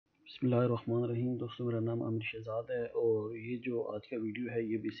बिस्मिल्लाहिर्रहमानिर्रहीम। दोस्तों, मेरा नाम आमिर शहजाद है और ये जो आज का वीडियो है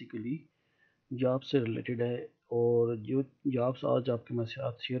ये बेसिकली जॉब से रिलेटेड है। और जो जॉब्स आज आपके मैं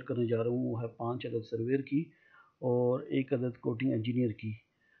साथ शेयर करने जा रहा हूँ वो है 5 अदद सर्वेयर की और 1 अदद कोटिंग इंजीनियर की।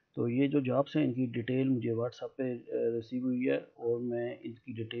 तो ये जो जॉब्स हैं इनकी डिटेल मुझे व्हाट्सएप पे रिसीव हुई है और मैं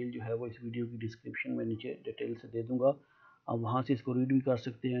इसकी डिटेल जो है वो इस वीडियो की डिस्क्रिप्शन में नीचे डिटेल से दे दूँगा। आप वहाँ से इसको रीड भी कर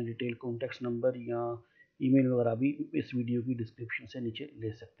सकते हैं। डिटेल कॉन्टेक्ट नंबर या ईमेल वगैरह भी इस वीडियो की डिस्क्रिप्शन से नीचे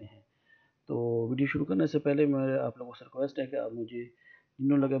ले सकते हैं। तो वीडियो शुरू करने से पहले मेरे आप लोगों से रिक्वेस्ट है कि आप मुझे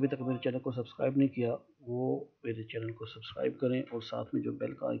जिन्होंने लगे अभी तक मेरे चैनल को सब्सक्राइब नहीं किया वो मेरे चैनल को सब्सक्राइब करें और साथ में जो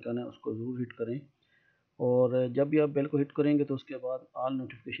बेल का आइकन है उसको ज़रूर हिट करें। और जब भी आप बेल को हिट करेंगे तो उसके बाद ऑल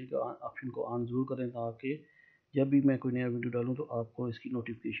नोटिफिकेशन के ऑप्शन को ऑन ज़रूर करें ताकि जब भी मैं कोई नया वीडियो डालूँ तो आपको इसकी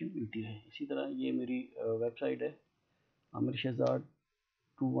नोटिफिकेशन मिलती रहे। इसी तरह ये मेरी वेबसाइट है आमिर शहजाद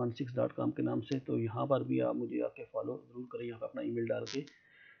 216.com के नाम से। तो यहाँ पर भी आप मुझे आके फॉलो ज़रूर करें, यहाँ पर अपना ईमेल डाल के।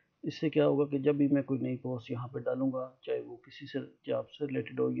 इससे क्या होगा कि जब भी मैं कोई नई पोस्ट यहाँ पे डालूंगा, चाहे वो किसी से जॉब से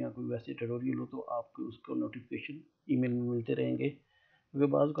रिलेटेड हो या कोई वैसे ट्यूटोरियल हो, तो आपको उसको नोटिफिकेशन ईमेल में मिलते रहेंगे। क्योंकि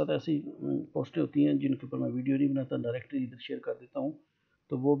बाज़ का ऐसी पोस्टें होती हैं जिनके ऊपर मैं वीडियो नहीं बनाता, डायरेक्टली इधर शेयर कर देता हूँ।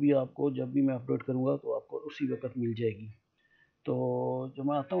 तो वो भी आपको जब भी मैं अपलोड करूँगा तो आपको उसी वक्त मिल जाएगी। तो जब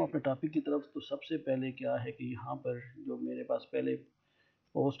मैं आता हूँ अपने टॉपिक की तरफ, तो सबसे पहले क्या है कि यहाँ पर जो मेरे पास पहले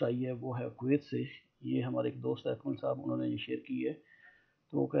पोस्ट आई है वो है कुवैत से। ये हमारे एक दोस्त है अकमल साहब, उन्होंने ये शेयर की है।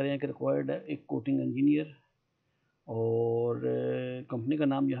 तो वो कह रहे हैं कि रिक्वायर्ड है एक कोटिंग इंजीनियर और कंपनी का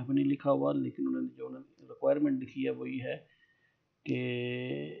नाम यहाँ पे नहीं लिखा हुआ, लेकिन उन्होंने जो रिक्वायरमेंट लिखी है वो ये है कि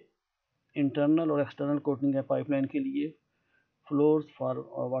इंटरनल और एक्सटर्नल कोटिंग है पाइपलाइन के लिए, floors for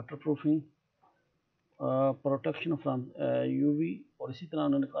water proofing, protection from UV. और इसी तरह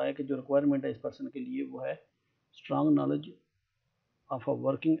उन्होंने कहा है कि जो रिक्वायरमेंट है इस पर्सन के लिए वो है strong knowledge of a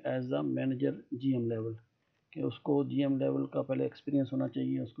working as a manager GM level, कि उसको जीएम लेवल का पहले एक्सपीरियंस होना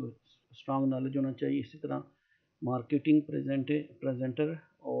चाहिए, उसको स्ट्रांग नॉलेज होना चाहिए। इसी तरह मार्केटिंग प्रेजेंटर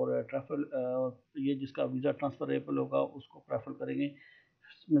और ट्रैफल, ये जिसका वीज़ा ट्रांसफरेबल होगा उसको प्रेफर करेंगे।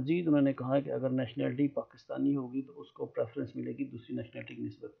 मज़ीद उन्होंने कहा है कि अगर नेशनलिटी पाकिस्तानी होगी तो उसको प्रेफरेंस मिलेगी दूसरी नेशनलिटी की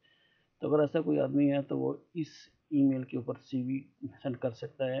निस्बत। तो अगर ऐसा कोई आदमी है तो वो इस ईमेल के ऊपर सीवी सेंड कर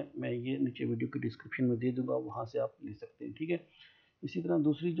सकता है। मैं ये नीचे वीडियो की डिस्क्रिप्शन में दे दूंगा, वहाँ से आप ले सकते हैं, ठीक है। इसी तरह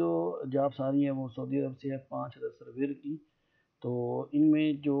दूसरी जो जॉब्स आ रही हैं वो सऊदी अरब से है 5,000 सर्वेयर की। तो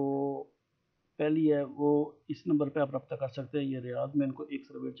इनमें जो पहली है वो इस नंबर पे आप रब्ता कर सकते हैं। ये रियाद में इनको एक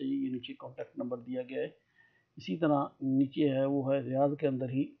सर्वेयर चाहिए, ये नीचे कॉन्टैक्ट नंबर दिया गया है। इसी तरह नीचे है वो है रियाद के अंदर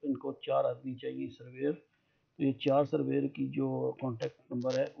ही इनको 4 आदमी चाहिए सर्वेयर। तो ये 4 सर्वेयर की जो कॉन्टैक्ट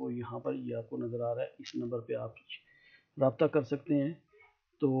नंबर है वो यहाँ पर ये आपको नज़र आ रहा है, इस नंबर पर आप रब्ता कर सकते हैं।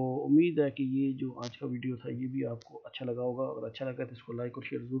 तो उम्मीद है कि ये जो आज का वीडियो था ये भी आपको अच्छा लगा होगा। अगर अच्छा लगा तो इसको लाइक और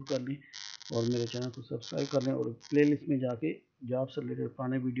शेयर ज़रूर कर लें और मेरे चैनल को सब्सक्राइब कर लें। और प्लेलिस्ट में जाके जॉब से रिलेटेड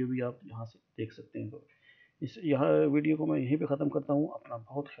पुराने वीडियो भी आप यहाँ से देख सकते हैं। तो इस वीडियो को मैं यहीं पे ख़त्म करता हूँ। अपना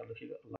बहुत ख्याल रखिएगा।